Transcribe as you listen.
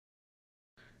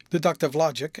Deductive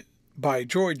Logic by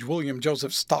George William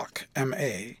Joseph Stock,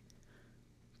 M.A.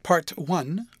 Part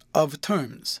 1 of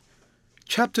Terms.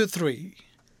 Chapter 3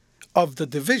 of the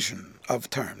Division of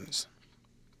Terms.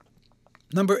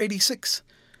 Number 86.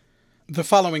 The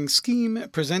following scheme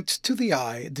presents to the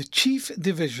eye the chief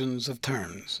divisions of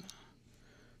terms.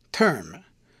 Term.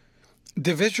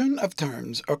 Division of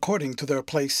terms according to their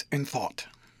place in thought.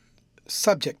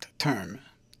 Subject term.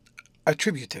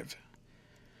 Attributive.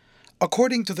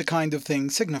 According to the kind of thing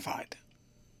signified.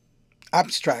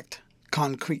 Abstract,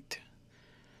 concrete.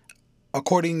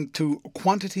 According to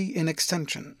quantity in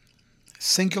extension.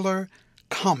 Singular,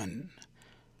 common.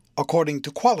 According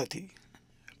to quality.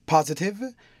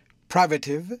 Positive,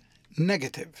 privative,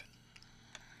 negative.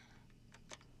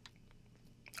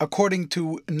 According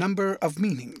to number of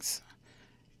meanings.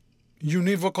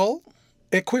 Univocal,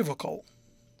 equivocal.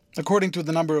 According to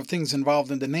the number of things involved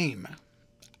in the name.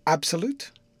 Absolute,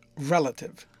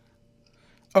 relative.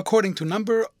 According to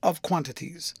number of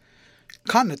quantities.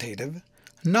 Connotative,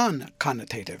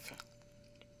 non-connotative.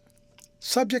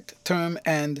 Subject term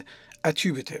and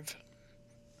attributive.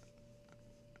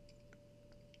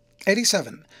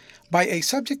 87. By a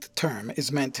subject term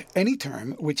is meant any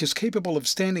term which is capable of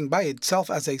standing by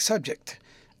itself as a subject.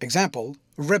 Example,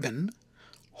 ribbon,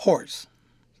 horse.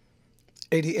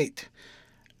 88.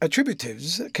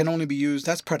 Attributives can only be used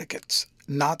as predicates,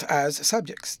 not as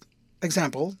subjects.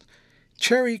 Example,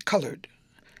 cherry-colored,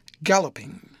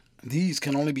 galloping. These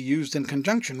can only be used in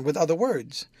conjunction with other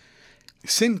words,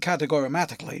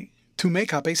 syncatagrammatically, to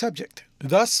make up a subject.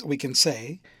 Thus we can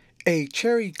say, a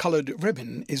cherry-colored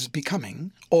ribbon is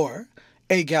becoming, or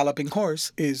a galloping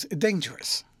horse is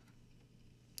dangerous.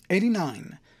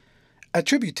 89.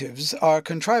 Attributives are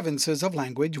contrivances of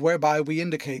language whereby we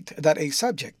indicate that a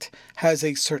subject has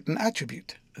a certain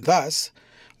attribute. Thus,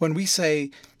 when we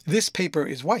say, this paper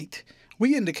is white,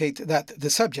 we indicate that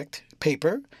the subject,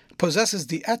 paper, possesses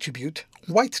the attribute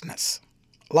whiteness.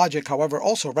 Logic, however,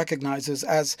 also recognizes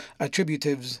as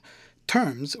attributives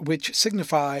terms which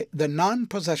signify the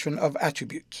non-possession of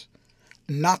attributes.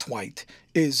 Not white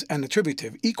is an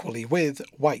attributive equally with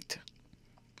white.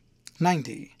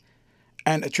 90.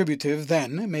 An attributive,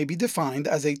 then, may be defined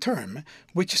as a term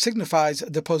which signifies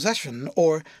the possession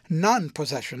or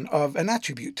non-possession of an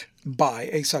attribute by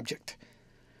a subject.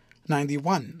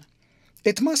 91.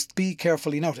 It must be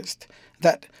carefully noticed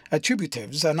that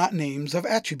attributives are not names of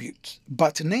attributes,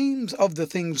 but names of the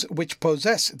things which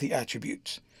possess the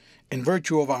attributes, in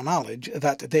virtue of our knowledge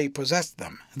that they possess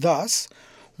them. Thus,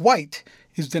 white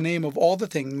is the name of all the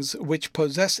things which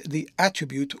possess the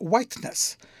attribute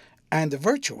whiteness, and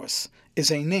virtuous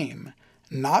is a name,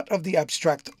 not of the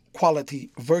abstract quality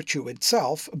virtue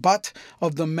itself, but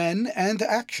of the men and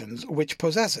actions which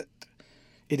possess it.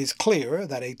 It is clear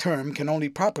that a term can only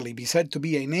properly be said to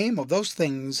be a name of those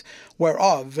things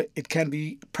whereof it can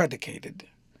be predicated.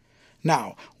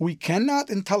 Now, we cannot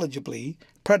intelligibly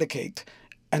predicate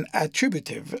an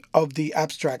attributive of the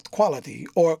abstract quality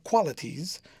or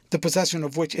qualities, the possession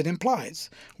of which it implies.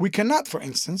 We cannot, for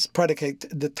instance, predicate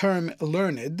the term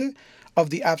learned of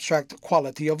the abstract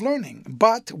quality of learning,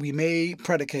 but we may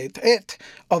predicate it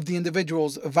of the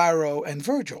individuals Varro and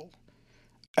Virgil.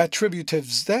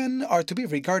 Attributives, then, are to be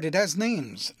regarded as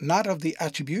names, not of the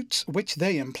attributes which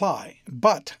they imply,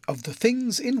 but of the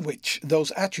things in which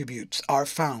those attributes are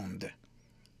found.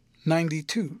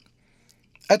 92.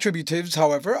 Attributives,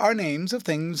 however, are names of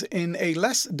things in a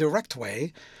less direct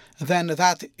way than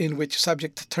that in which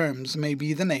subject terms may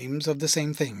be the names of the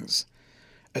same things.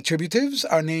 Attributives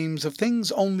are names of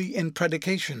things only in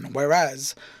predication,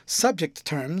 whereas subject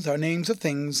terms are names of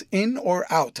things in or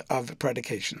out of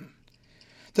predication.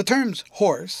 The terms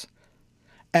horse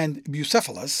and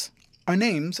Bucephalus are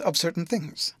names of certain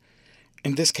things,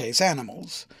 in this case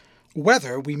animals,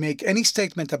 whether we make any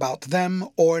statement about them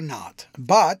or not.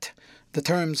 But the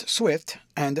terms swift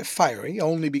and fiery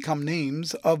only become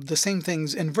names of the same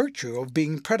things in virtue of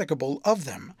being predicable of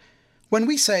them. When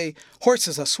we say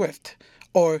horses are swift,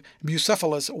 or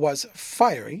Bucephalus was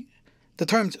fiery, the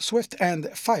terms swift and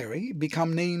fiery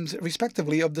become names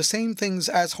respectively of the same things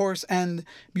as horse and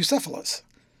Bucephalus.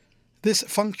 This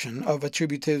function of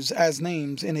attributives as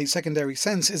names in a secondary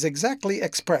sense is exactly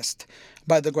expressed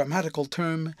by the grammatical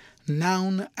term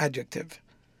noun-adjective.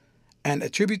 An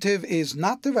attributive is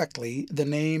not directly the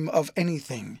name of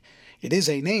anything. It is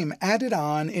a name added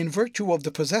on in virtue of the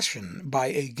possession by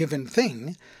a given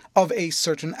thing of a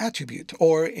certain attribute,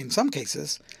 or, in some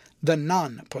cases, the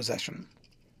non-possession.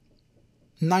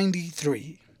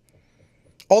 93.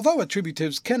 Although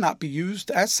attributives cannot be used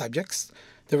as subjects,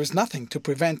 there is nothing to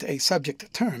prevent a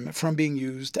subject term from being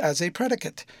used as a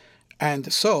predicate,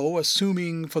 and so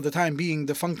assuming for the time being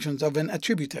the functions of an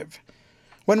attributive.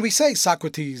 When we say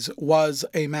Socrates was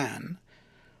a man,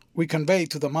 we convey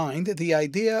to the mind the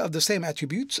idea of the same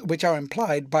attributes which are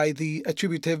implied by the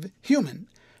attributive human,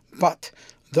 but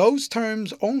those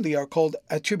terms only are called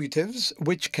attributives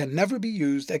which can never be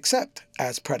used except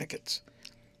as predicates.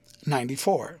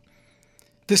 94.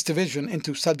 This division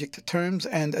into subject terms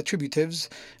and attributives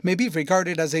may be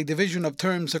regarded as a division of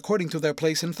terms according to their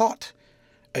place in thought.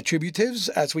 Attributives,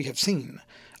 as we have seen,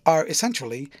 are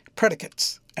essentially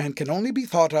predicates and can only be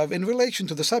thought of in relation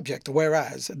to the subject,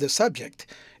 whereas the subject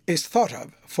is thought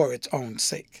of for its own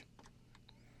sake.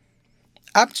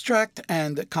 Abstract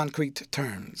and concrete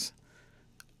terms.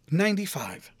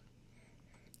 95.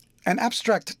 An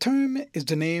abstract term is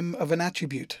the name of an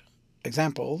attribute.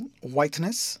 Example,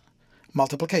 whiteness,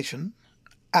 multiplication,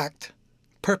 act,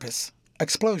 purpose,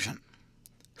 explosion.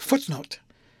 Footnote.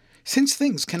 Since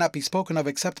things cannot be spoken of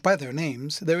except by their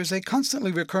names, there is a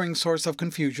constantly recurring source of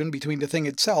confusion between the thing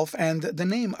itself and the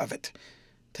name of it.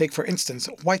 Take, for instance,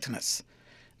 whiteness.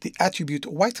 The attribute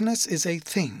whiteness is a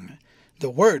thing. The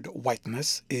word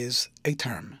whiteness is a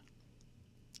term.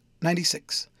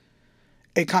 96.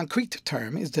 A concrete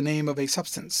term is the name of a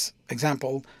substance.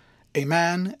 Example, a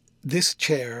man, this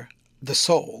chair, the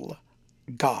soul,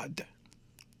 God.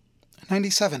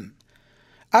 97.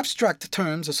 Abstract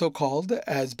terms are so called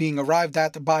as being arrived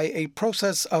at by a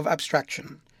process of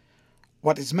abstraction.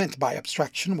 What is meant by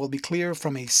abstraction will be clear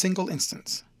from a single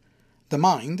instance. The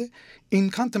mind, in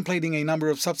contemplating a number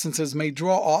of substances, may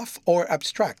draw off or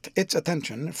abstract its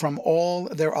attention from all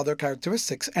their other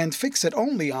characteristics and fix it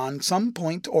only on some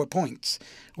point or points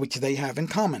which they have in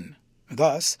common.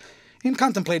 Thus, in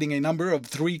contemplating a number of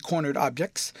three-cornered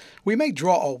objects, we may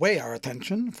draw away our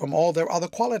attention from all their other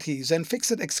qualities and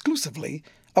fix it exclusively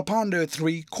upon their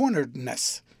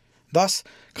three-corneredness, thus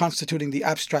constituting the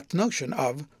abstract notion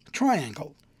of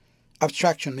triangle.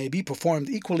 Abstraction may be performed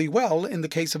equally well in the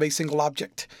case of a single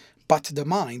object, but the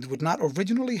mind would not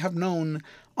originally have known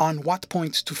on what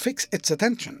points to fix its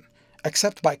attention,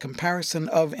 except by comparison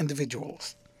of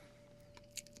individuals.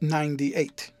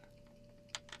 98.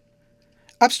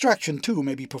 Abstraction, too,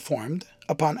 may be performed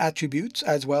upon attributes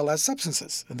as well as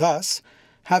substances. Thus,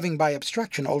 having by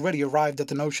abstraction already arrived at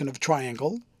the notion of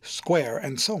triangle, square,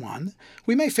 and so on,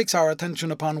 we may fix our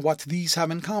attention upon what these have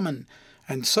in common,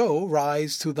 and so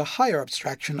rise to the higher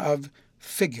abstraction of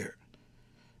figure.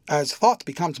 As thought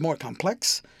becomes more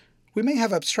complex, we may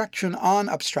have abstraction on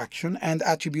abstraction and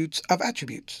attributes of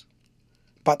attributes.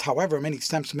 But however many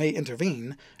steps may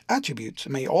intervene, attributes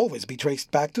may always be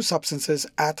traced back to substances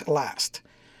at last.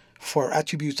 For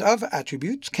attributes of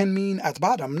attributes can mean at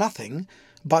bottom nothing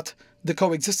but the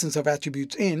coexistence of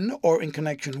attributes in or in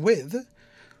connection with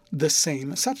the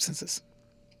same substances.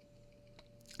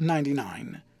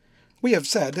 99. We have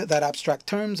said that abstract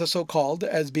terms are so called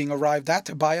as being arrived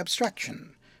at by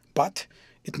abstraction, but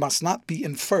it must not be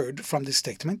inferred from this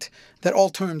statement that all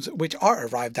terms which are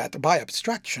arrived at by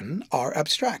abstraction are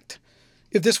abstract.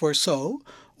 If this were so,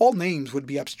 all names would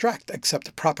be abstract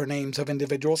except proper names of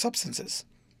individual substances.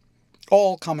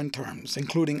 All common terms,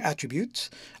 including attributes,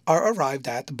 are arrived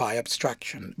at by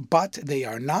abstraction, but they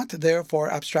are not therefore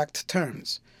abstract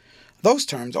terms. Those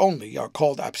terms only are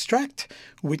called abstract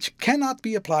which cannot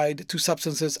be applied to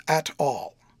substances at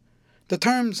all. The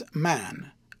terms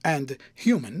man and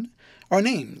human are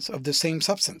names of the same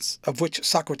substance, of which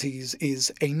Socrates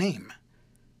is a name.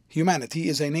 Humanity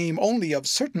is a name only of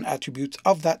certain attributes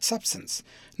of that substance,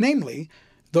 namely,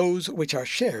 those which are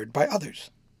shared by others.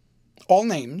 All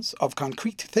names of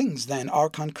concrete things, then, are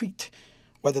concrete,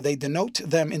 whether they denote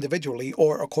them individually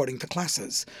or according to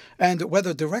classes, and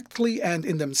whether directly and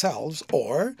in themselves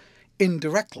or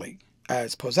indirectly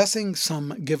as possessing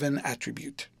some given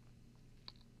attribute.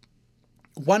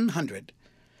 100.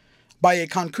 By a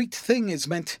concrete thing is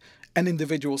meant an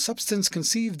individual substance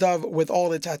conceived of with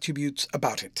all its attributes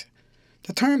about it.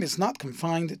 The term is not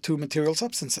confined to material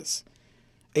substances.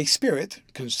 A spirit,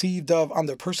 conceived of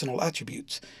under personal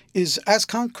attributes, is as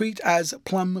concrete as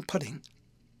plum pudding.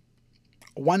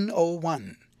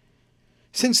 101.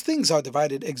 Since things are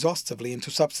divided exhaustively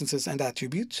into substances and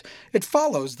attributes, it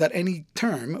follows that any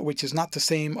term which is not the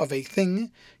same of a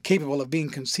thing capable of being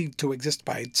conceived to exist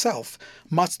by itself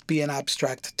must be an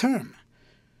abstract term.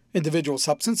 Individual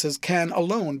substances can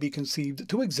alone be conceived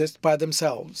to exist by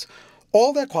themselves.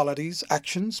 All their qualities,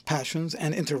 actions, passions,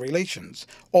 and interrelations,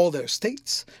 all their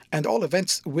states, and all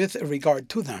events with regard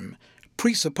to them,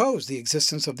 presuppose the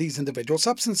existence of these individual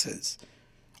substances.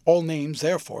 All names,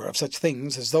 therefore, of such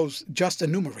things as those just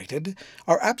enumerated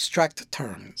are abstract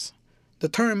terms. The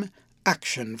term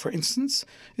action, for instance,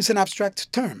 is an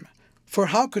abstract term, for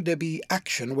how could there be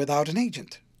action without an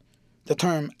agent? The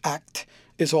term act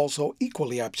is also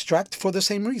equally abstract for the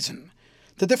same reason.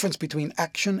 The difference between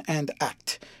action and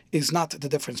act is not the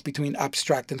difference between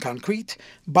abstract and concrete,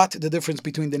 but the difference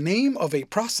between the name of a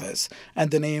process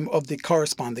and the name of the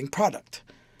corresponding product.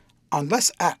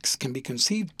 Unless acts can be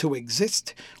conceived to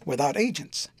exist without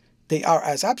agents, they are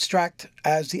as abstract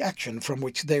as the action from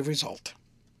which they result.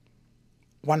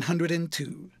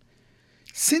 102.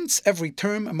 Since every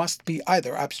term must be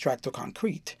either abstract or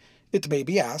concrete, it may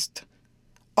be asked,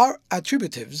 are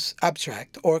attributives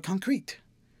abstract or concrete?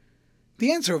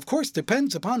 The answer, of course,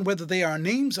 depends upon whether they are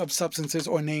names of substances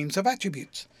or names of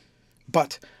attributes.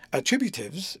 But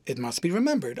attributives, it must be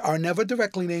remembered, are never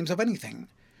directly names of anything,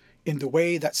 in the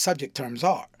way that subject terms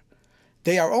are.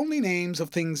 They are only names of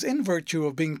things in virtue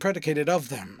of being predicated of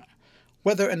them.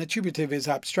 Whether an attributive is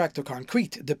abstract or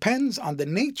concrete depends on the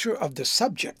nature of the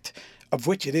subject of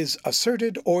which it is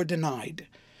asserted or denied.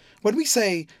 When we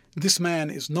say, this man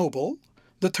is noble,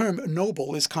 the term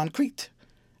noble is concrete,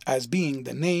 as being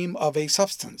the name of a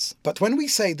substance. But when we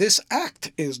say, this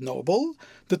act is noble,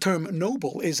 the term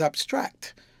noble is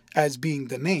abstract, as being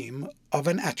the name of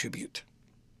an attribute.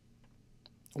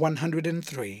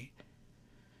 103.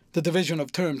 The division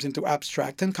of terms into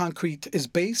abstract and concrete is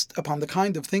based upon the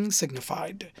kind of thing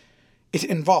signified. It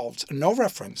involves no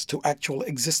reference to actual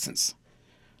existence.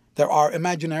 There are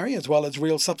imaginary as well as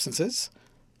real substances.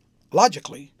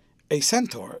 Logically, a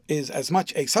centaur is as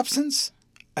much a substance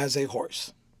as a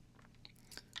horse.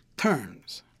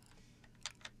 Terms.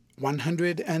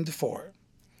 104.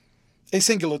 A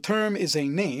singular term is a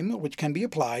name which can be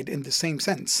applied in the same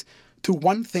sense to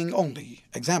one thing only.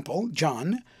 Example,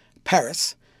 John,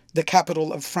 Paris, the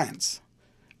capital of France.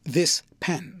 This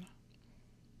pen.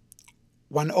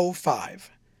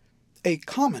 105. A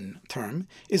common term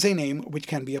is a name which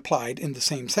can be applied in the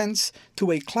same sense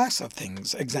to a class of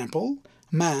things. Example,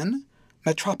 man,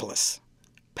 metropolis,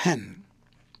 pen.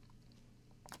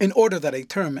 In order that a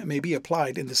term may be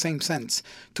applied in the same sense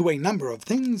to a number of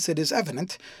things, it is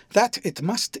evident that it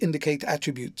must indicate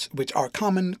attributes which are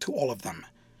common to all of them.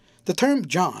 The term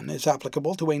John is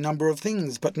applicable to a number of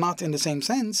things, but not in the same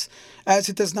sense, as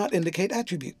it does not indicate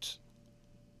attributes.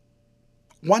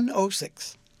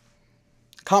 106.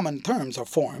 Common terms are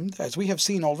formed, as we have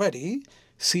seen already,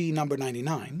 see number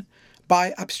 99,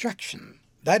 by abstraction,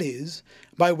 that is,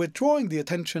 by withdrawing the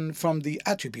attention from the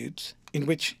attributes in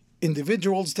which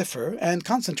individuals differ and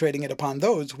concentrating it upon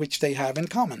those which they have in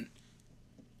common.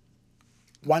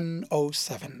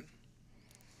 107.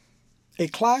 A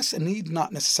class need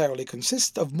not necessarily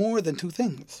consist of more than two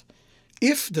things.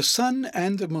 If the sun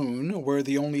and the moon were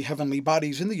the only heavenly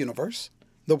bodies in the universe,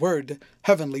 the word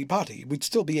heavenly body would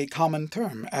still be a common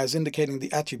term as indicating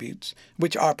the attributes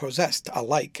which are possessed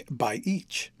alike by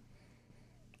each.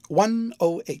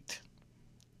 108.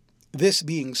 This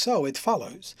being so, it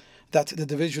follows that the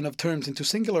division of terms into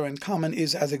singular and common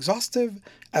is as exhaustive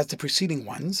as the preceding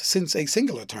ones, since a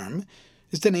singular term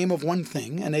is the name of one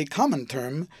thing and a common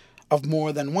term of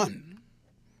more than one.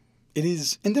 It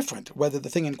is indifferent whether the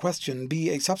thing in question be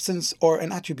a substance or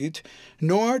an attribute,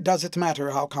 nor does it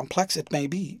matter how complex it may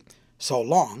be, so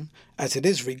long as it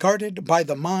is regarded by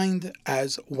the mind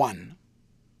as one.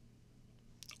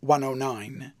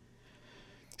 109.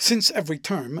 Since every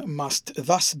term must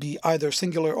thus be either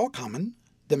singular or common,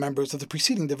 the members of the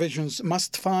preceding divisions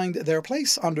must find their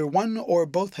place under one or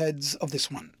both heads of this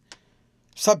one.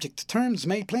 Subject terms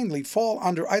may plainly fall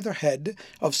under either head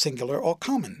of singular or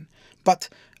common, but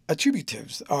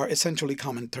attributives are essentially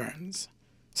common terms.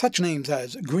 Such names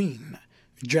as green,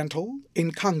 gentle,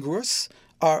 incongruous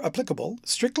are applicable,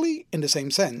 strictly in the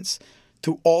same sense,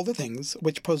 to all the things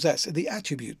which possess the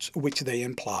attributes which they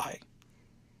imply.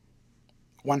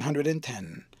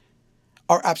 110.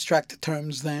 Are abstract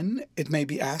terms, then, it may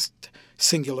be asked,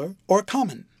 singular or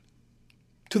common?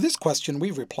 To this question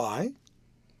we reply,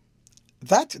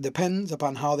 that depends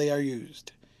upon how they are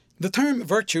used. The term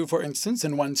virtue, for instance,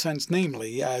 in one sense,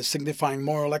 namely, as signifying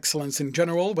moral excellence in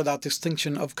general without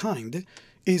distinction of kind,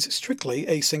 is strictly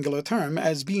a singular term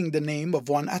as being the name of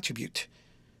one attribute.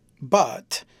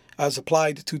 But, as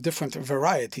applied to different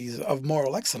varieties of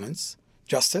moral excellence,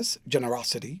 justice,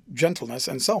 generosity, gentleness,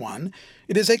 and so on,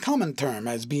 it is a common term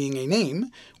as being a name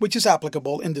which is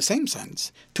applicable in the same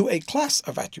sense to a class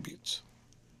of attributes.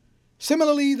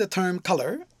 Similarly, the term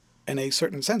color, in a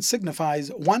certain sense, signifies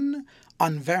one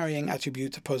unvarying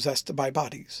attribute possessed by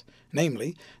bodies,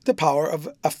 namely, the power of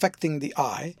affecting the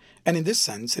eye, and in this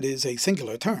sense it is a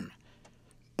singular term.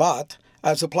 But,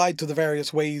 as applied to the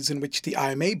various ways in which the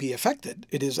eye may be affected,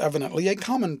 it is evidently a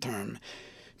common term,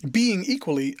 being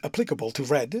equally applicable to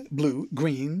red, blue,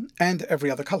 green, and every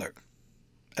other color.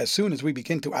 As soon as we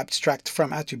begin to abstract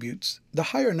from attributes, the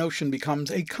higher notion becomes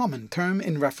a common term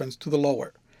in reference to the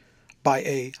lower. By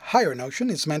a higher notion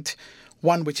is meant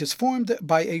one which is formed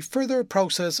by a further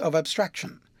process of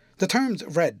abstraction. The terms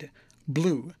red,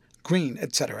 blue, green,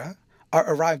 etc.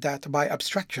 are arrived at by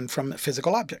abstraction from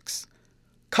physical objects.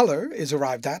 Color is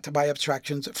arrived at by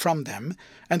abstractions from them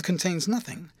and contains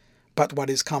nothing but what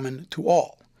is common to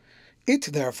all.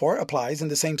 It therefore applies in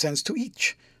the same sense to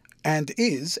each, and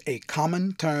is a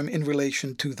common term in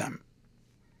relation to them.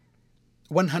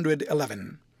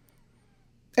 111.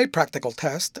 A practical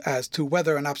test as to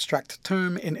whether an abstract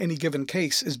term in any given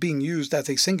case is being used as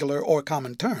a singular or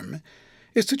common term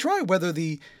is to try whether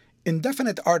the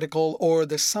indefinite article or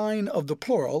the sign of the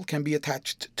plural can be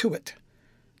attached to it.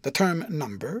 The term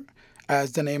number,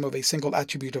 as the name of a single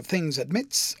attribute of things,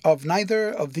 admits of neither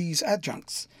of these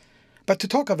adjuncts. But to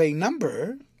talk of a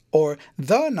number, or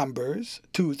the numbers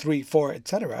 2, 3, 4,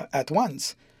 etc., at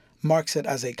once, marks it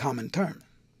as a common term.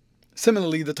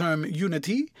 Similarly, the term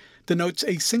unity denotes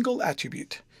a single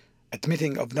attribute,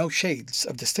 admitting of no shades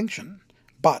of distinction.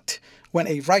 But when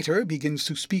a writer begins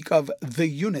to speak of the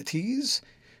unities,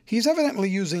 he is evidently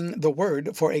using the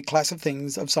word for a class of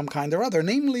things of some kind or other,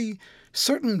 namely,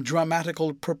 certain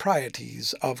dramatical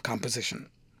proprieties of composition.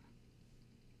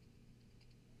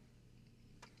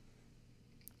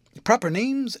 Proper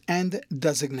names and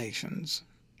designations.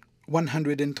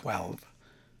 112.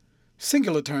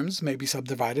 Singular terms may be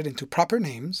subdivided into proper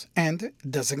names and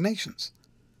designations.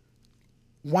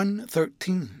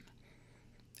 113.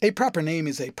 A proper name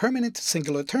is a permanent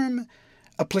singular term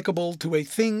applicable to a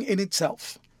thing in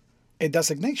itself. A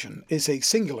designation is a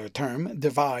singular term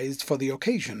devised for the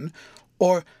occasion,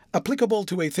 or applicable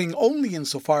to a thing only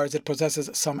insofar as it possesses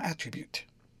some attribute.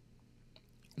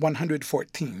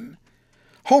 114.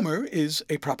 Homer is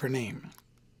a proper name.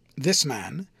 This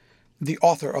man, the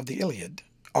author of the Iliad,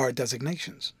 are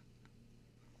designations.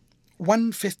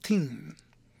 115.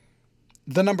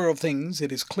 The number of things,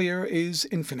 it is clear, is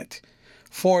infinite.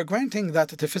 For granting that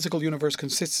the physical universe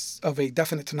consists of a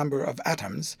definite number of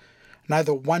atoms,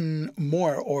 neither one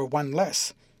more or one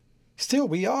less, still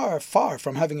we are far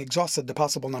from having exhausted the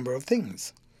possible number of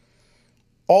things.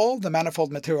 All the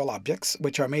manifold material objects,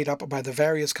 which are made up by the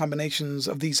various combinations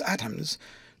of these atoms,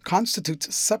 constitute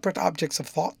separate objects of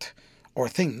thought, or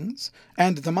things,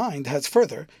 and the mind has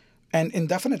further an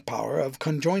indefinite power of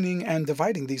conjoining and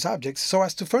dividing these objects so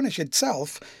as to furnish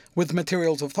itself with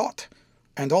materials of thought,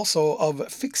 and also of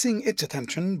fixing its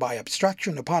attention by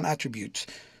abstraction upon attributes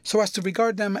so as to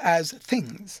regard them as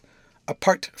things,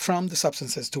 apart from the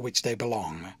substances to which they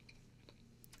belong.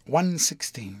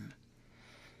 116.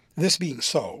 This being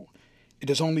so, it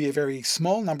is only a very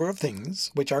small number of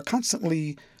things which are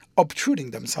constantly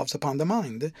obtruding themselves upon the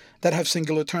mind that have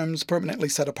singular terms permanently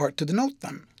set apart to denote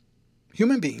them.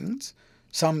 Human beings,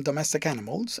 some domestic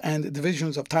animals, and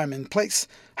divisions of time and place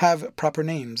have proper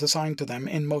names assigned to them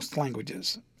in most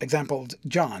languages. Examples: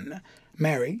 John,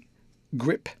 Mary,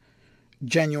 Grip,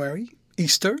 January,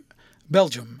 Easter,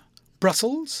 Belgium,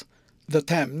 Brussels, the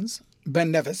Thames, Ben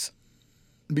Nevis.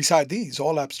 Beside these,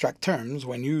 all abstract terms,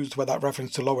 when used without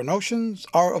reference to lower notions,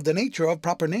 are of the nature of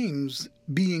proper names,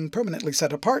 being permanently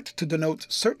set apart to denote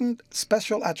certain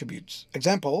special attributes.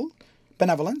 Example: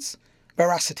 benevolence,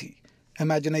 veracity,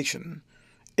 imagination,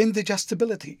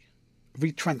 indigestibility,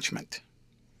 retrenchment.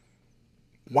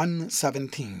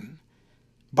 117.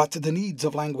 But the needs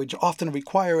of language often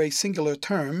require a singular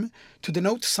term to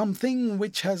denote something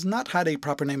which has not had a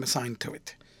proper name assigned to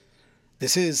it.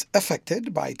 This is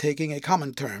effected by taking a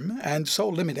common term and so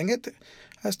limiting it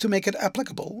as to make it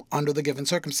applicable under the given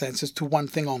circumstances to one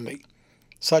thing only.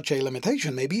 Such a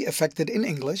limitation may be effected in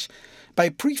English by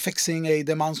prefixing a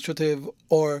demonstrative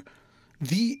or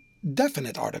the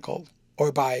definite article,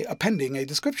 or by appending a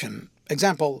description.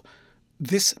 Example: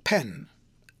 this pen,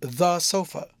 the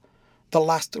sofa, the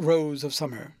last rose of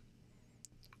summer.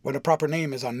 When a proper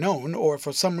name is unknown or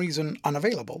for some reason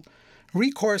unavailable,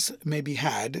 recourse may be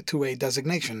had to a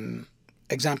designation.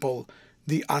 Example: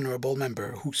 the honorable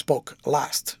member who spoke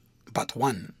last but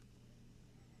one.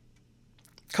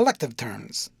 Collective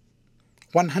terms.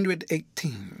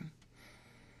 118.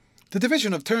 The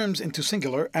division of terms into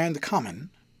singular and common,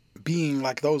 being,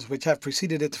 like those which have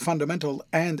preceded it, fundamental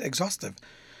and exhaustive,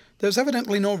 there is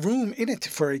evidently no room in it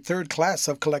for a third class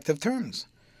of collective terms,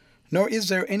 nor is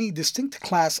there any distinct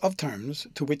class of terms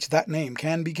to which that name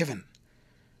can be given.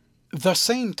 The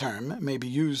same term may be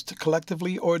used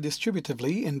collectively or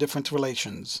distributively in different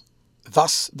relations.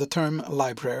 Thus, the term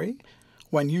library,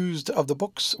 when used of the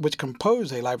books which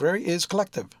compose a library, is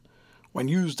collective. When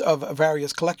used of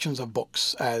various collections of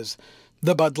books, as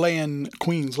the Bodleian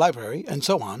Queen's Library, and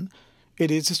so on, it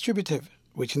is distributive,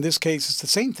 which in this case is the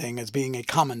same thing as being a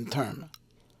common term.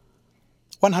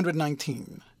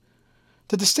 119.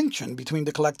 The distinction between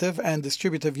the collective and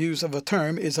distributive use of a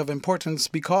term is of importance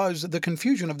because the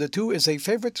confusion of the two is a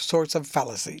favorite source of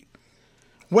fallacy.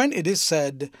 When it is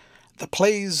said, "The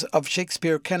plays of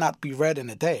Shakespeare cannot be read in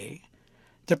a day,"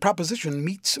 the proposition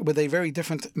meets with a very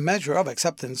different measure of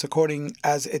acceptance according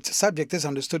as its subject is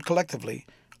understood collectively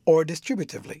or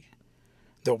distributively.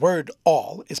 The word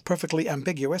all is perfectly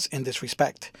ambiguous in this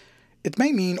respect. It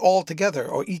may mean all together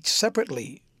or each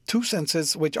separately, two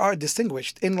senses which are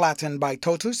distinguished in Latin by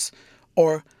totus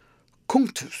or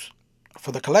cunctus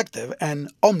for the collective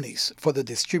and omnis for the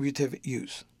distributive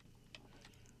use.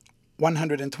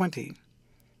 120.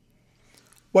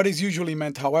 What is usually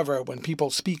meant, however, when people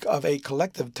speak of a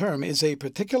collective term is a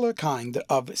particular kind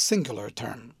of singular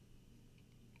term.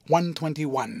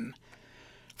 121.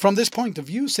 From this point of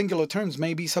view, singular terms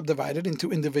may be subdivided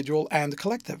into individual and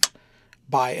collective,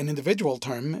 by an individual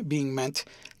term being meant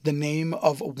the name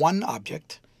of one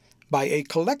object, by a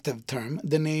collective term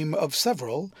the name of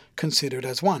several considered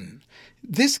as one.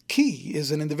 This key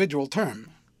is an individual term.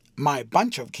 My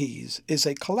bunch of keys is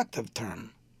a collective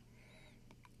term.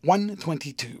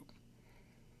 122.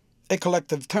 A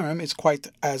collective term is quite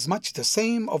as much the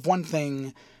same of one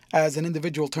thing as an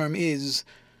individual term is,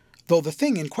 though the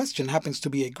thing in question happens to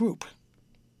be a group.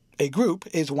 A group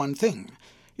is one thing,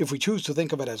 if we choose to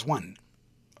think of it as one.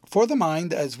 For the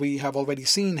mind, as we have already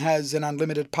seen, has an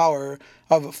unlimited power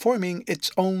of forming its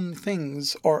own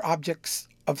things or objects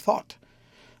of thought.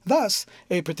 Thus,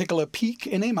 a particular peak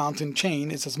in a mountain chain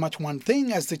is as much one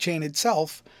thing as the chain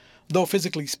itself, though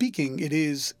physically speaking it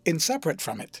is inseparate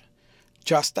from it,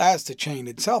 just as the chain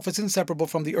itself is inseparable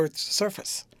from the earth's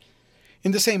surface.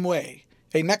 In the same way,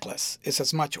 a necklace is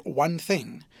as much one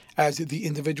thing as the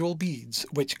individual beads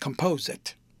which compose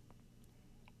it.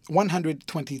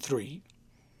 123.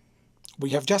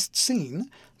 We have just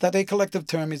seen that a collective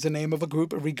term is the name of a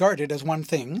group regarded as one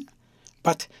thing,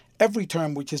 but every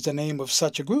term which is the name of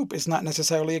such a group is not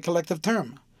necessarily a collective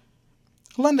term.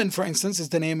 London, for instance, is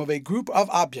the name of a group of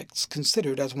objects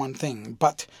considered as one thing,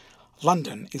 but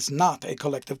London is not a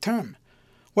collective term,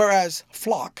 whereas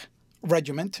flock,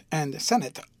 regiment, and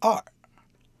senate are.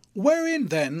 Wherein,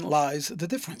 then, lies the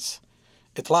difference?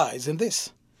 It lies in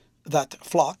this, that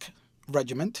flock,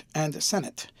 regiment, and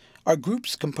senate are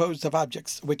groups composed of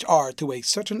objects which are, to a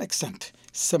certain extent,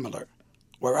 similar,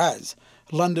 whereas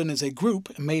London is a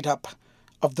group made up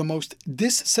of the most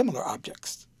dissimilar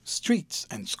objects, streets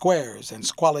and squares and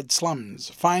squalid slums,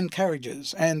 fine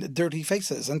carriages and dirty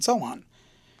faces, and so on.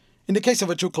 In the case of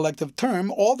a true collective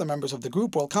term, all the members of the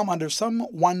group will come under some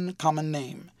one common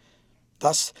name.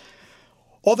 Thus,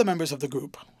 all the members of the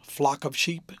group, flock of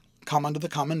sheep, come under the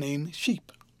common name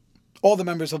sheep. All the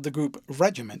members of the group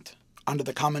regiment under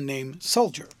the common name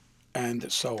soldier,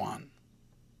 and so on.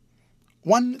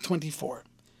 124.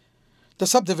 The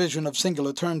subdivision of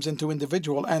singular terms into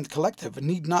individual and collective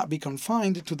need not be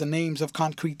confined to the names of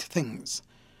concrete things.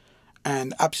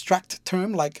 An abstract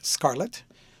term like scarlet,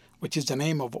 which is the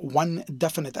name of one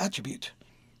definite attribute,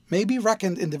 may be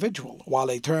reckoned individual, while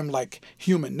a term like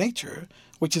human nature,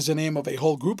 which is the name of a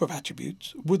whole group of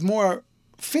attributes, would more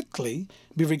fitly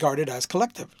be regarded as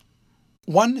collective.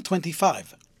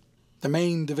 125. The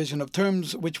main division of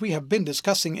terms which we have been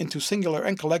discussing into singular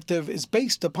and collective is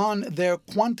based upon their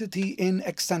quantity in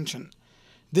extension.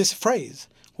 This phrase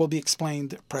will be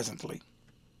explained presently.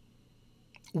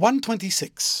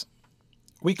 126.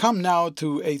 We come now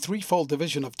to a threefold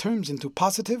division of terms into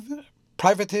positive,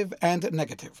 privative, and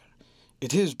negative.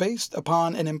 It is based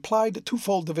upon an implied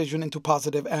twofold division into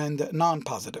positive and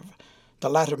non-positive,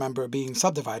 the latter member being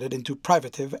subdivided into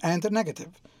privative and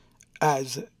negative,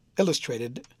 as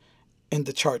illustrated in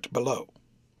the chart below.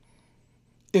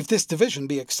 If this division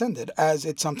be extended, as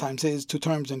it sometimes is, to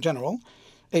terms in general,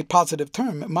 a positive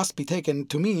term must be taken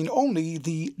to mean only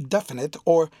the definite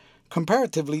or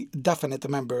comparatively definite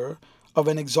member of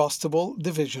an exhaustible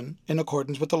division in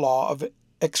accordance with the law of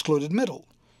excluded middle.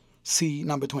 See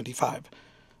number 25.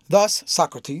 Thus,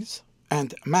 Socrates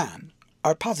and man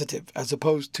are positive as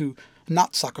opposed to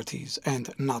not Socrates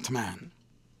and not man.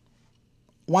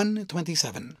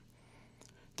 127.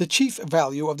 The chief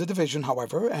value of the division,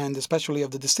 however, and especially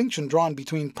of the distinction drawn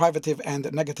between privative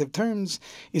and negative terms,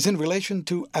 is in relation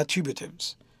to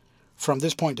attributives. From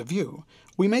this point of view,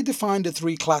 we may define the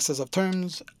three classes of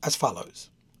terms as follows.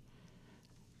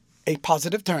 A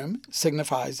positive term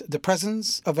signifies the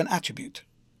presence of an attribute.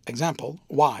 Example,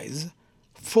 wise,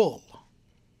 full.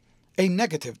 A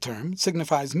negative term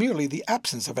signifies merely the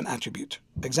absence of an attribute.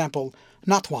 Example,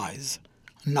 not wise,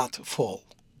 not full.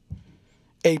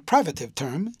 A privative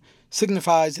term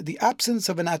signifies the absence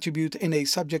of an attribute in a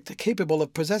subject capable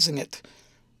of possessing it.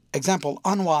 Example,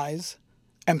 unwise,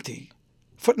 empty.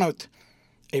 Footnote: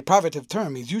 a privative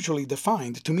term is usually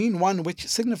defined to mean one which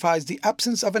signifies the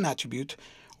absence of an attribute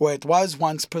where it was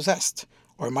once possessed,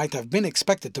 or might have been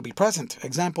expected to be present.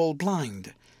 Example,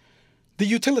 blind. The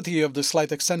utility of the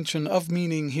slight extension of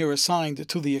meaning here assigned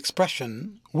to the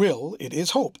expression will, it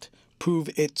is hoped, prove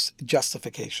its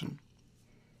justification.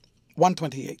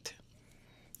 128.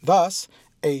 Thus,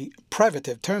 a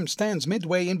privative term stands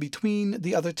midway in between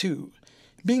the other two,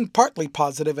 being partly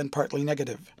positive and partly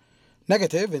negative.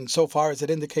 Negative insofar as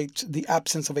it indicates the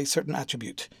absence of a certain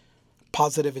attribute.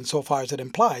 Positive insofar as it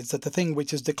implies that the thing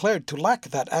which is declared to lack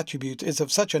that attribute is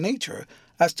of such a nature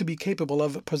as to be capable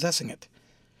of possessing it.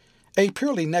 A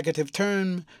purely negative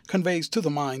term conveys to the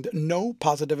mind no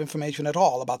positive information at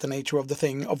all about the nature of the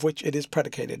thing of which it is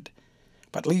predicated,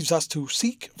 but leaves us to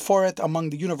seek for it among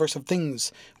the universe of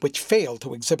things which fail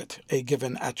to exhibit a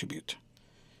given attribute.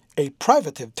 A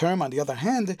privative term, on the other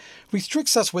hand,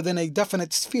 restricts us within a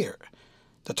definite sphere.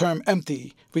 The term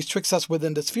empty restricts us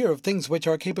within the sphere of things which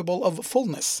are capable of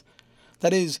fullness.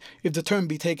 That is, if the term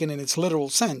be taken in its literal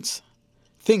sense,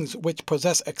 things which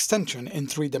possess extension in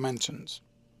 3 dimensions.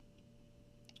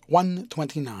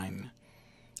 129.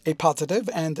 A positive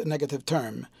and negative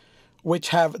term, which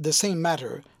have the same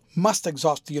matter, must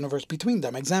exhaust the universe between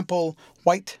them. Example,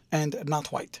 white and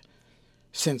not white.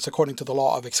 Since, according to the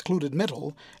law of excluded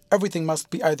middle, everything must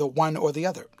be either one or the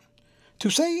other. To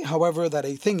say, however, that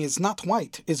a thing is not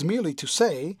white is merely to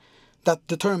say that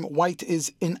the term white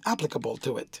is inapplicable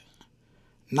to it.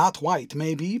 Not white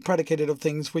may be predicated of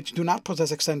things which do not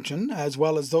possess extension as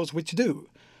well as those which do.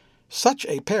 Such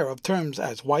a pair of terms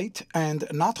as white and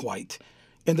not white,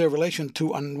 in their relation to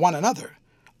one another,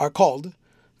 are called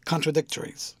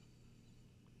contradictories.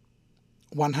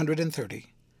 130.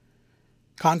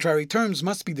 Contrary terms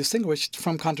must be distinguished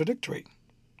from contradictory.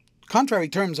 Contrary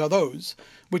terms are those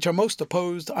which are most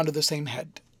opposed under the same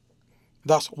head.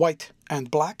 Thus, white and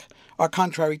black are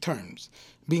contrary terms,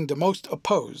 being the most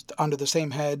opposed under the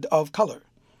same head of color.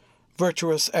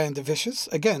 Virtuous and vicious,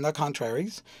 again, are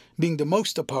contraries, being the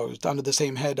most opposed under the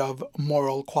same head of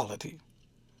moral quality.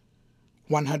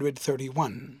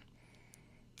 131.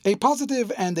 A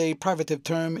positive and a privative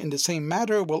term in the same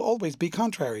matter will always be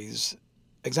contraries.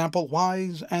 Example,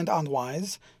 wise and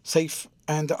unwise, safe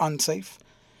and unsafe.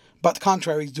 But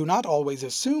contraries do not always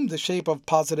assume the shape of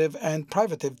positive and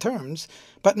privative terms,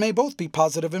 but may both be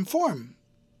positive in form.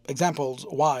 Examples,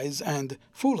 wise and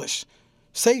foolish,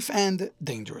 safe and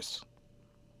dangerous.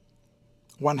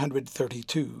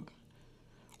 132.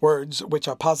 Words which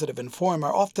are positive in form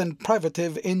are often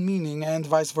privative in meaning and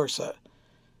vice versa.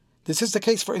 This is the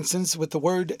case, for instance, with the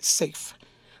word safe,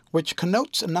 which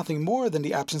connotes nothing more than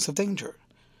the absence of danger.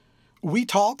 We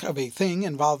talk of a thing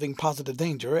involving positive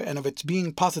danger and of its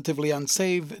being positively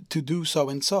unsafe to do so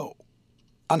and so.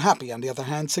 Unhappy, on the other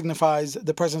hand, signifies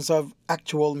the presence of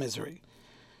actual misery.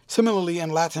 Similarly, in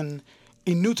Latin,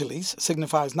 inutilis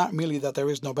signifies not merely that there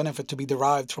is no benefit to be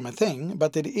derived from a thing,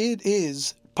 but that it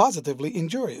is positively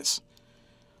injurious.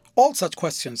 All such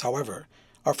questions, however,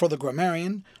 are for the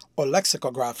grammarian or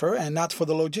lexicographer and not for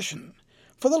the logician.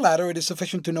 For the latter, it is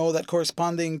sufficient to know that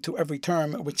corresponding to every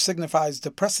term which signifies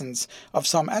the presence of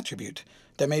some attribute,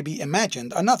 there may be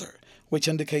imagined another, which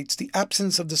indicates the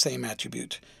absence of the same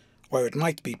attribute, where it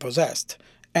might be possessed,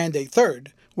 and a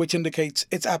third, which indicates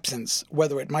its absence,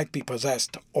 whether it might be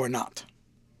possessed or not.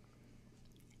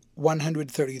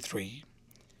 133.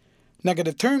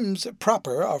 Negative terms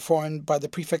proper are formed by the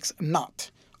prefix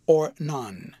not or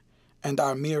non, and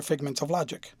are mere figments of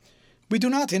logic. We do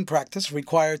not, in practice,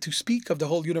 require to speak of the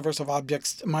whole universe of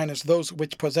objects minus those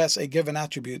which possess a given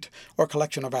attribute or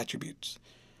collection of attributes.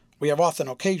 We have often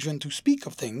occasion to speak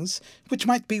of things which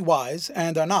might be wise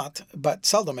and are not, but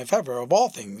seldom, if ever, of all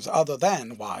things other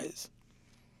than wise.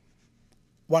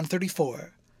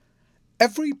 134.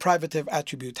 Every privative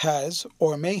attribute has,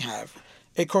 or may have,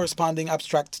 a corresponding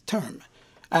abstract term,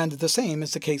 and the same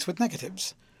is the case with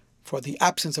negatives, for the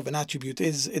absence of an attribute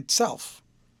is itself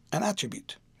an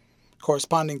attribute.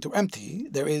 Corresponding to empty,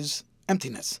 there is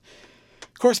emptiness.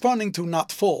 Corresponding to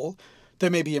not full, there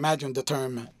may be imagined the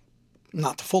term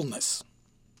not fullness.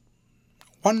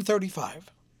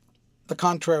 135. The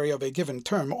contrary of a given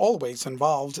term always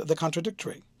involves the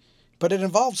contradictory, but it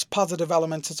involves positive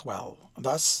elements as well.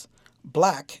 Thus,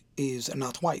 black is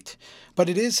not white, but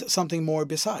it is something more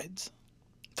besides.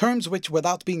 Terms which,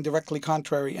 without being directly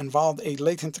contrary, involve a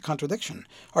latent contradiction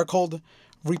are called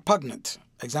repugnant.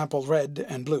 Example, red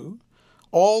and blue.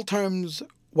 All terms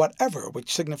whatever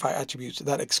which signify attributes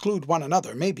that exclude one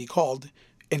another may be called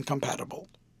incompatible.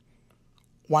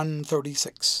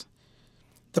 136.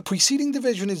 The preceding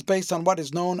division is based on what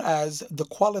is known as the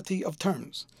quality of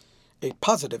terms, a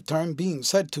positive term being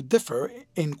said to differ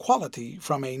in quality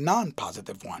from a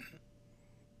non-positive one.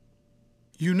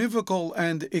 Univocal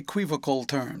and equivocal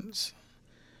terms.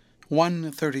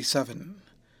 137.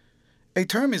 A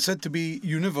term is said to be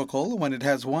univocal when it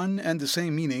has one and the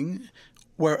same meaning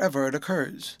wherever it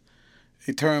occurs.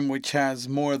 A term which has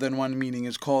more than one meaning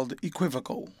is called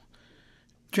equivocal.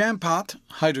 Jam-pot,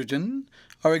 hydrogen,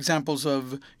 are examples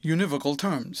of univocal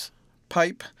terms.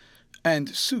 Pipe and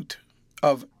suit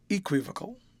of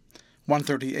equivocal.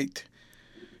 138.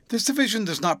 This division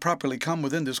does not properly come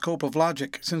within the scope of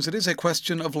logic, since it is a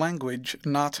question of language,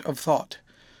 not of thought.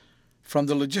 From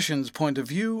the logician's point of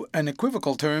view, an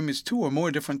equivocal term is two or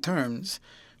more different terms,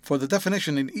 for the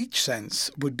definition in each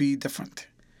sense would be different.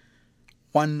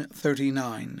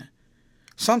 139.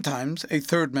 Sometimes a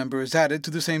third member is added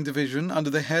to the same division under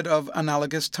the head of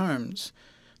analogous terms.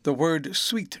 The word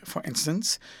sweet, for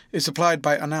instance, is applied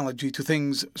by analogy to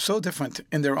things so different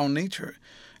in their own nature,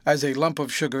 as a lump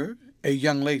of sugar, a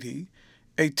young lady,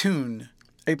 a tune,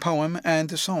 a poem,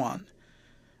 and so on.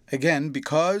 Again,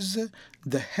 because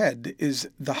the head is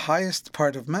the highest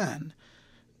part of man,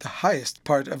 the highest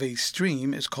part of a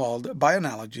stream is called, by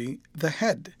analogy, the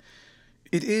head.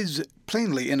 It is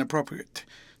plainly inappropriate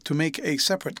to make a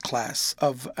separate class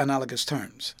of analogous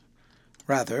terms.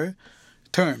 Rather,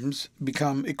 terms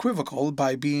become equivocal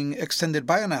by being extended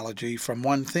by analogy from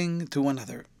one thing to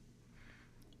another.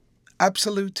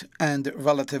 Absolute and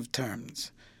relative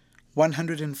terms.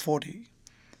 140.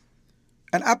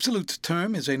 An absolute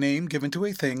term is a name given to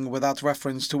a thing without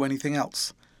reference to anything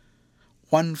else.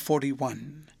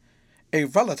 141. A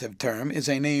relative term is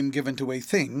a name given to a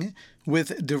thing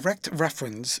with direct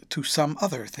reference to some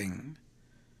other thing.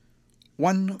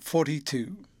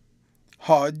 142.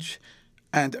 Hodge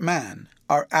and man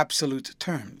are absolute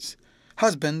terms.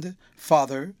 Husband,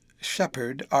 father,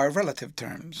 shepherd are relative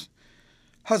terms.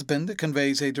 Husband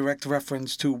conveys a direct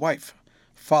reference to wife,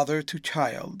 father to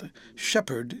child,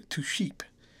 shepherd to sheep.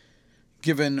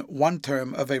 Given one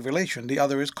term of a relation, the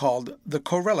other is called the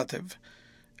correlative.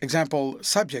 Example,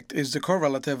 subject is the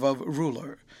correlative of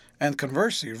ruler, and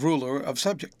conversely, ruler of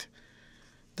subject.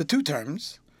 The two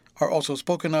terms are also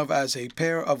spoken of as a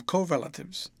pair of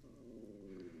correlatives.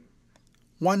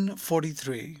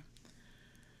 143.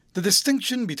 The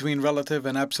distinction between relative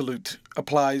and absolute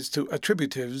applies to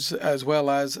attributives as well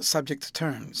as subject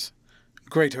terms.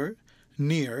 Greater,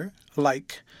 near,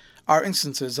 like are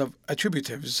instances of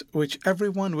attributives which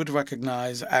everyone would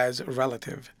recognize as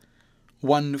relative.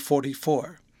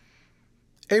 144.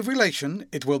 A relation,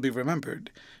 it will be remembered,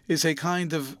 is a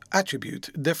kind of attribute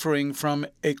differing from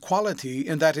a quality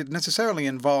in that it necessarily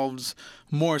involves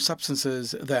more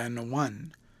substances than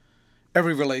one.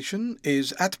 Every relation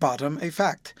is at bottom a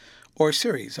fact, or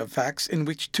series of facts in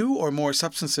which two or more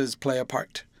substances play a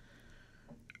part.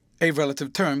 A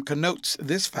relative term connotes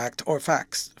this fact or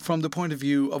facts from the point of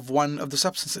view of one of the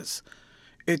substances,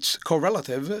 its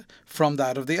correlative from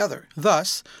that of the other.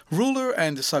 Thus, ruler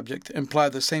and subject imply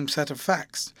the same set of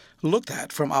facts, looked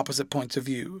at from opposite points of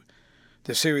view.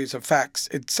 The series of facts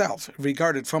itself,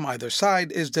 regarded from either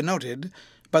side, is denoted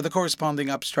by the corresponding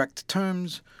abstract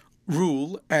terms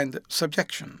rule and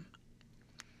subjection.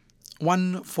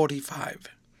 145.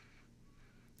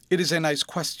 It is a nice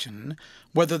question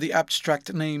whether the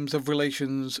abstract names of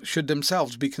relations should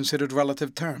themselves be considered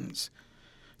relative terms.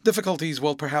 Difficulties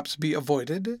will perhaps be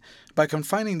avoided by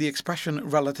confining the expression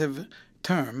relative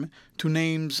term to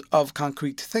names of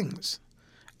concrete things.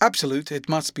 Absolute, it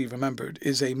must be remembered,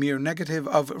 is a mere negative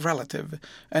of relative,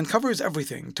 and covers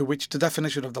everything to which the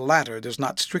definition of the latter does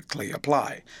not strictly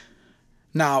apply.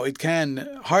 Now, it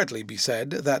can hardly be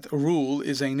said that rule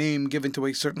is a name given to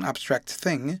a certain abstract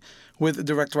thing with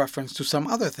direct reference to some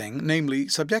other thing, namely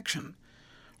subjection.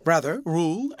 Rather,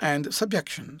 rule and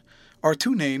subjection are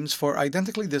two names for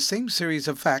identically the same series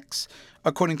of facts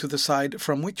according to the side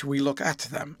from which we look at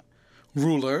them.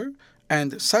 Ruler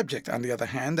and subject, on the other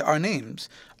hand, are names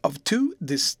of two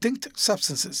distinct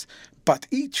substances, but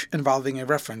each involving a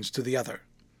reference to the other.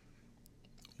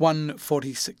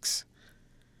 146.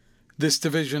 This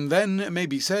division, then, may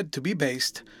be said to be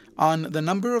based on the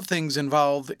number of things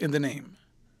involved in the name.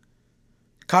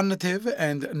 Connotative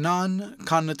and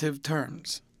non-connotative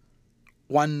terms.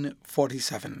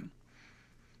 147.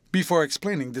 Before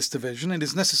explaining this division, it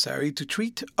is necessary to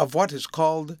treat of what is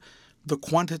called the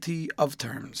quantity of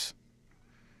terms.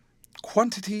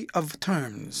 Quantity of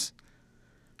terms.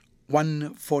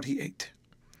 148.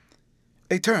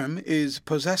 A term is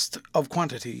possessed of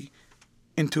quantity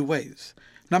in two ways.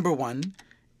 Number 1,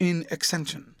 in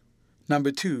extension.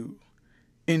 Number 2,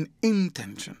 in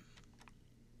intention.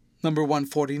 Number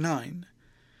 149.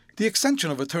 The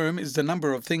extension of a term is the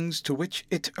number of things to which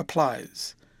it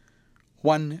applies.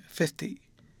 150.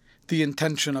 The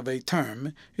intension of a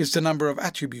term is the number of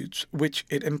attributes which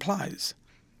it implies.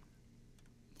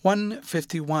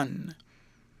 151.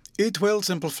 It will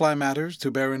simplify matters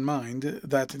to bear in mind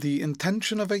that the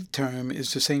intension of a term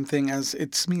is the same thing as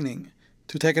its meaning.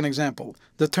 To take an example,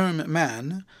 the term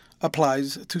man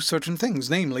applies to certain things,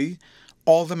 namely,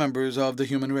 all the members of the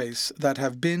human race that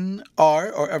have been,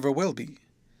 are, or ever will be.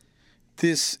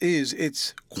 This is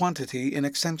its quantity in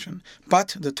extension.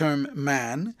 But the term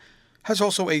man has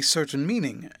also a certain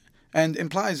meaning and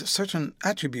implies certain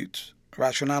attributes,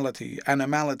 rationality,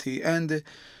 animality, and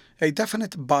a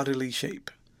definite bodily shape.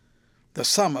 The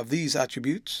sum of these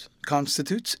attributes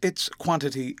constitutes its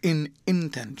quantity in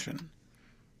intention.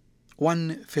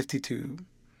 152.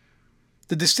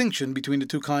 The distinction between the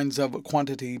two kinds of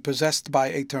quantity possessed by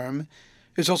a term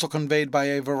is also conveyed by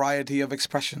a variety of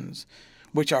expressions,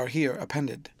 which are here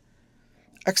appended.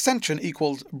 Extension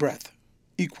equals breadth,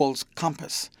 equals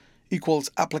compass, equals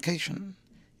application,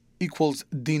 equals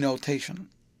denotation.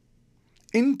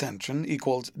 Intention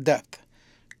equals depth,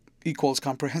 equals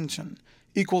comprehension,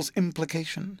 equals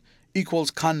implication,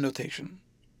 equals connotation.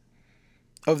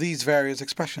 Of these various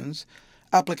expressions,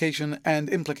 application and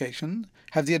implication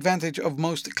have the advantage of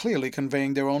most clearly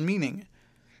conveying their own meaning.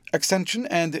 Extension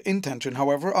and intention,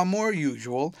 however, are more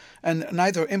usual, and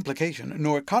neither implication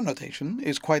nor connotation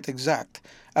is quite exact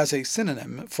as a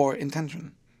synonym for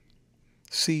intention.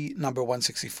 See number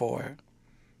 164.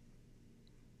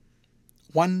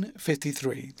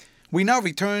 153. We now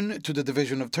return to the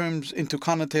division of terms into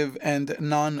connotative and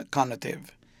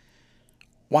non-connotative.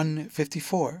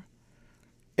 154.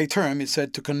 A term is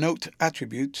said to connote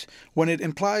attributes when it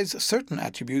implies certain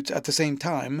attributes at the same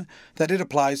time that it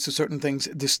applies to certain things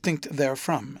distinct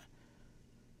therefrom.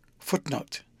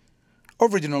 Footnote.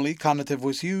 Originally, connotative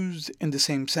was used in the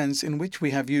same sense in which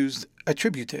we have used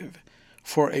attributive,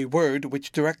 for a word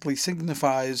which directly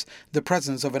signifies the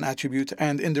presence of an attribute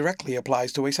and indirectly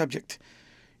applies to a subject.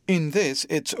 In this,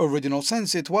 its original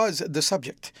sense, it was the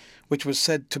subject, which was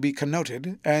said to be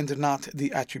connoted, and not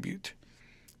the attribute.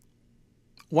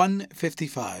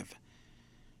 155.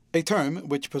 A term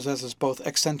which possesses both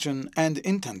extension and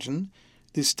intention,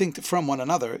 distinct from one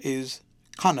another, is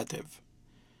connotative.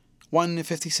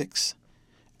 156.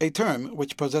 A term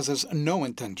which possesses no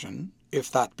intention, if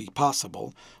that be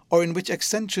possible, or in which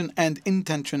extension and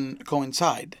intention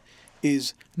coincide,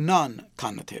 is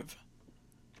non-connotative.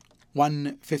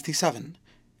 157.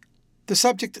 The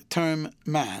subject term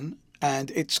man and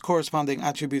its corresponding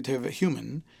attributive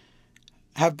human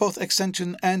have both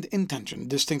extension and intention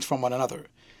distinct from one another.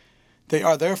 They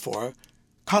are therefore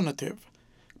connotative.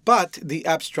 But the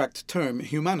abstract term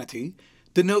humanity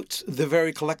denotes the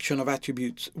very collection of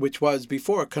attributes which was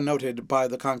before connoted by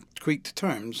the concrete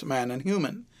terms man and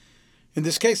human. In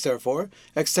this case, therefore,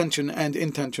 extension and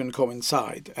intention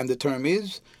coincide, and the term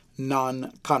is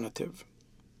non-connotative.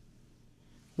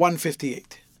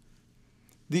 158.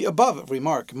 The above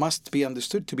remark must be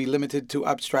understood to be limited to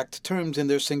abstract terms in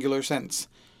their singular sense.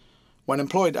 When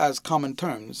employed as common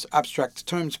terms, abstract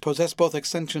terms possess both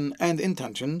extension and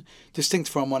intention, distinct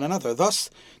from one another. Thus,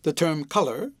 the term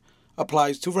color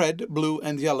applies to red, blue,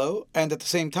 and yellow, and at the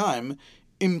same time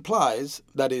implies,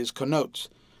 that is, connotes,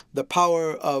 the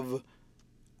power of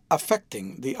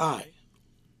affecting the eye.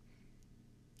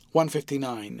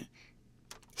 159.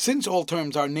 Since all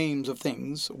terms are names of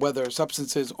things, whether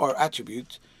substances or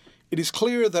attributes, it is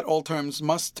clear that all terms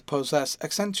must possess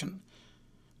extension,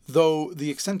 though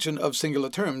the extension of singular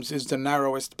terms is the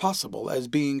narrowest possible as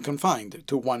being confined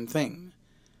to one thing.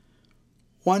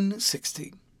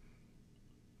 160.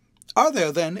 Are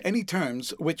there then any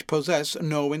terms which possess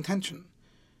no intention?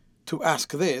 To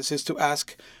ask this is to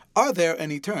ask, are there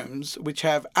any terms which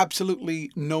have absolutely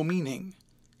no meaning?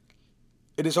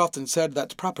 It is often said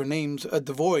that proper names are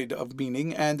devoid of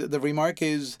meaning, and the remark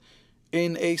is,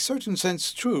 in a certain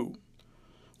sense, true.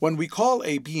 When we call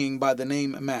a being by the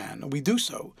name man, we do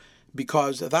so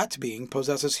because that being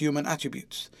possesses human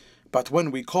attributes. But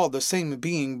when we call the same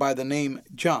being by the name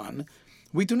John,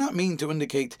 we do not mean to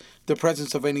indicate the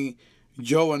presence of any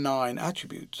Johannine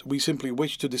attributes. We simply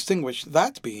wish to distinguish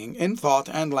that being in thought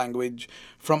and language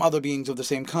from other beings of the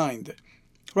same kind.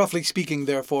 Roughly speaking,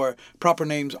 therefore, proper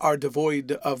names are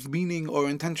devoid of meaning or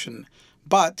intention,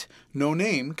 but no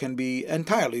name can be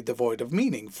entirely devoid of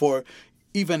meaning, for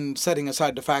even setting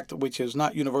aside the fact, which is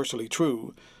not universally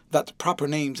true, that proper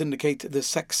names indicate the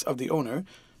sex of the owner,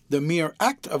 the mere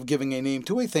act of giving a name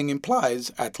to a thing implies,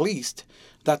 at least,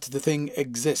 that the thing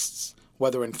exists,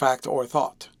 whether in fact or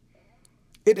thought.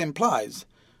 It implies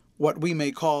what we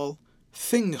may call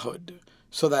thinghood,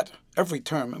 so that every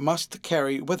term must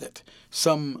carry with it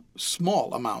some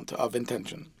small amount of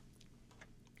intention.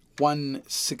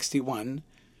 161.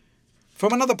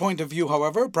 From another point of view,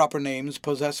 however, proper names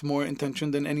possess more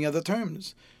intention than any other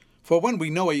terms. For when we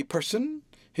know a person,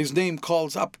 his name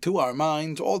calls up to our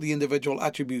minds all the individual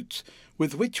attributes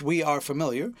with which we are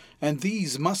familiar, and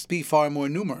these must be far more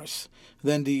numerous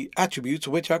than the attributes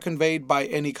which are conveyed by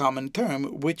any common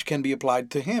term which can be applied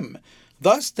to him.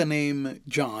 Thus the name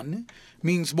John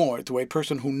means more to a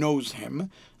person who knows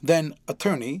him than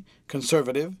attorney,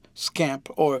 conservative, scamp,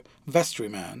 or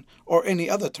vestryman, or any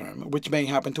other term which may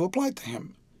happen to apply to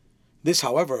him. This,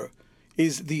 however,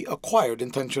 is the acquired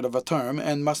intention of a term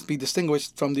and must be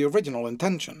distinguished from the original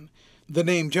intention. The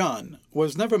name John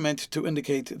was never meant to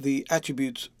indicate the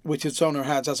attributes which its owner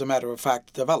has as a matter of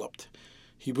fact developed.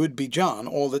 He would be John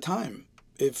all the time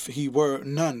if he were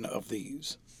none of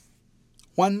these.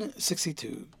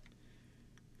 162.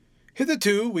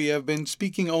 Hitherto we have been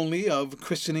speaking only of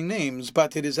christening names,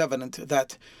 but it is evident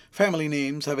that family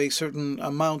names have a certain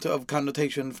amount of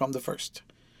connotation from the first.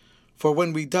 For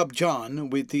when we dub John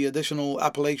with the additional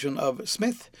appellation of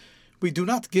Smith, we do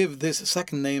not give this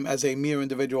second name as a mere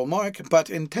individual mark, but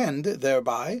intend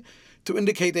thereby to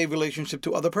indicate a relationship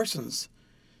to other persons.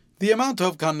 The amount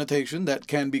of connotation that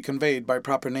can be conveyed by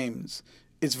proper names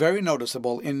is very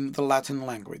noticeable in the Latin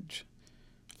language.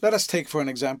 Let us take for an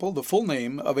example the full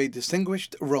name of a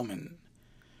distinguished Roman: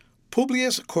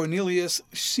 Publius Cornelius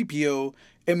Scipio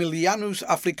Aemilianus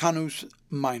Africanus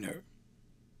Minor.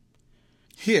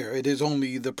 Here it is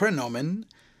only the prenomen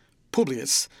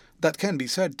Publius that can be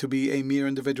said to be a mere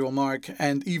individual mark,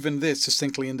 and even this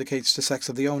distinctly indicates the sex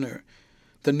of the owner.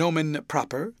 The nomen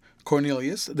proper,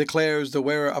 Cornelius, declares the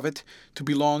wearer of it to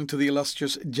belong to the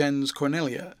illustrious gens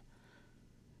Cornelia.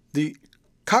 The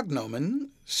cognomen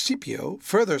Scipio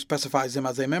further specifies him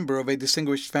as a member of a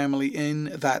distinguished family in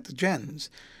that gens.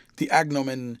 The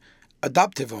agnomen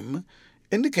adoptivum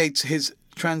indicates his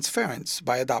transference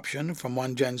by adoption from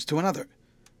one gens to another.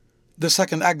 The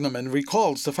second agnomen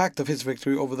recalls the fact of his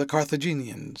victory over the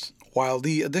Carthaginians, while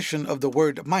the addition of the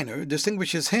word minor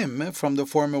distinguishes him from the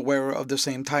former wearer of the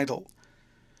same title.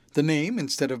 The name,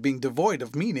 instead of being devoid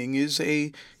of meaning, is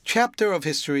a chapter of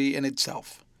history in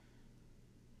itself.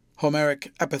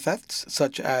 Homeric epithets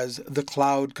such as the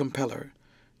cloud compeller,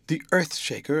 the earth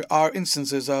shaker, are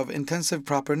instances of intensive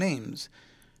proper names.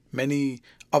 Many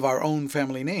of our own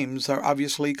family names are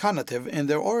obviously connotative in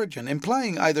their origin,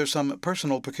 implying either some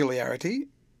personal peculiarity,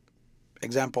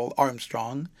 example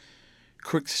Armstrong,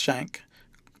 Cruikshank,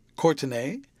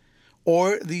 Courtenay,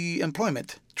 or the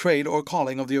employment, trade, or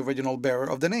calling of the original bearer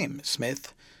of the name,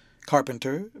 Smith,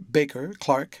 Carpenter, Baker,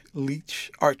 Clark,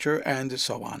 Leach, Archer, and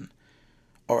so on,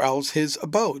 or else his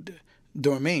abode,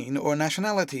 domain, or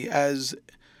nationality, as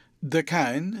de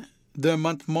Caen, de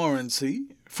Montmorency,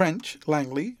 French,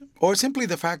 Langley, or simply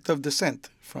the fact of descent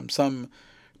from some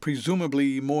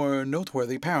presumably more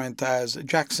noteworthy parent, as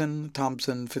Jackson,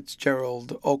 Thompson,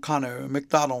 Fitzgerald, O'Connor,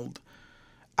 MacDonald,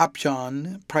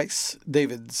 Upjohn, Price,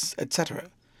 Davids, etc.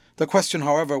 The question,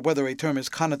 however, whether a term is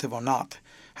connotative or not,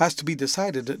 has to be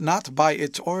decided not by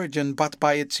its origin but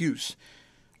by its use.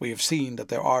 We have seen that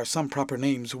there are some proper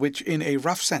names which, in a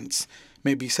rough sense,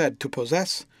 may be said to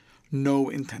possess no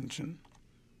intention.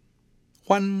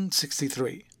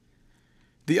 163.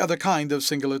 The other kind of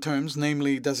singular terms,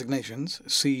 namely designations,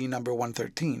 see number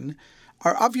 113,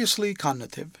 are obviously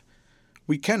connotative.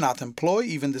 We cannot employ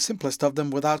even the simplest of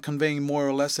them without conveying more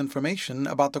or less information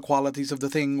about the qualities of the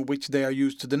thing which they are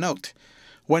used to denote.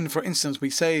 When, for instance, we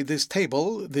say this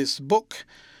table, this book,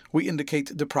 we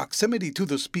indicate the proximity to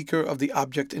the speaker of the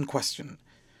object in question.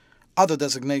 Other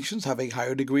designations have a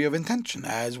higher degree of intention,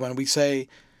 as when we say,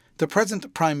 the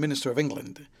present Prime Minister of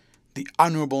England, the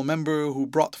honourable member who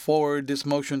brought forward this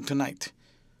motion tonight.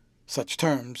 Such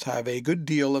terms have a good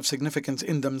deal of significance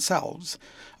in themselves,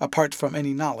 apart from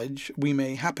any knowledge we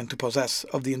may happen to possess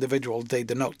of the individual they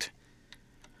denote.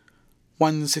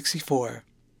 164.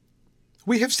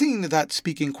 We have seen that,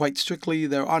 speaking quite strictly,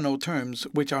 there are no terms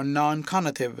which are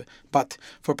non-connotative, but,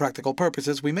 for practical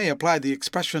purposes, we may apply the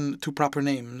expression to proper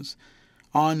names,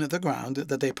 on the ground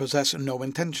that they possess no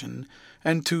intention,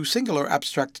 and to singular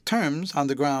abstract terms on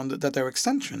the ground that their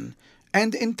extension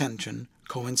and intention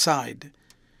coincide.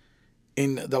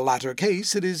 In the latter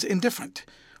case, it is indifferent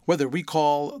whether we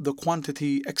call the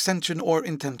quantity extension or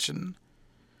intention.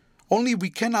 Only we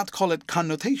cannot call it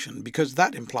connotation, because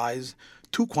that implies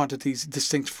two quantities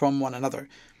distinct from one another.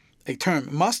 A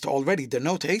term must already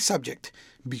denote a subject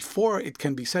before it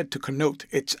can be said to connote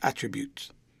its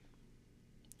attributes.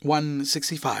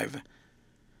 165.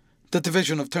 The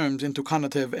division of terms into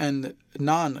conative and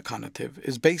non-conative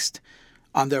is based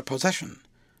on their possession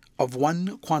of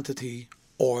one quantity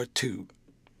or two.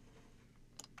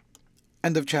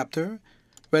 End of chapter.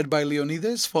 Read by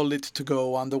Leonidas for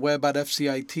Lit2Go on the web at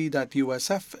fcit.usf.edu.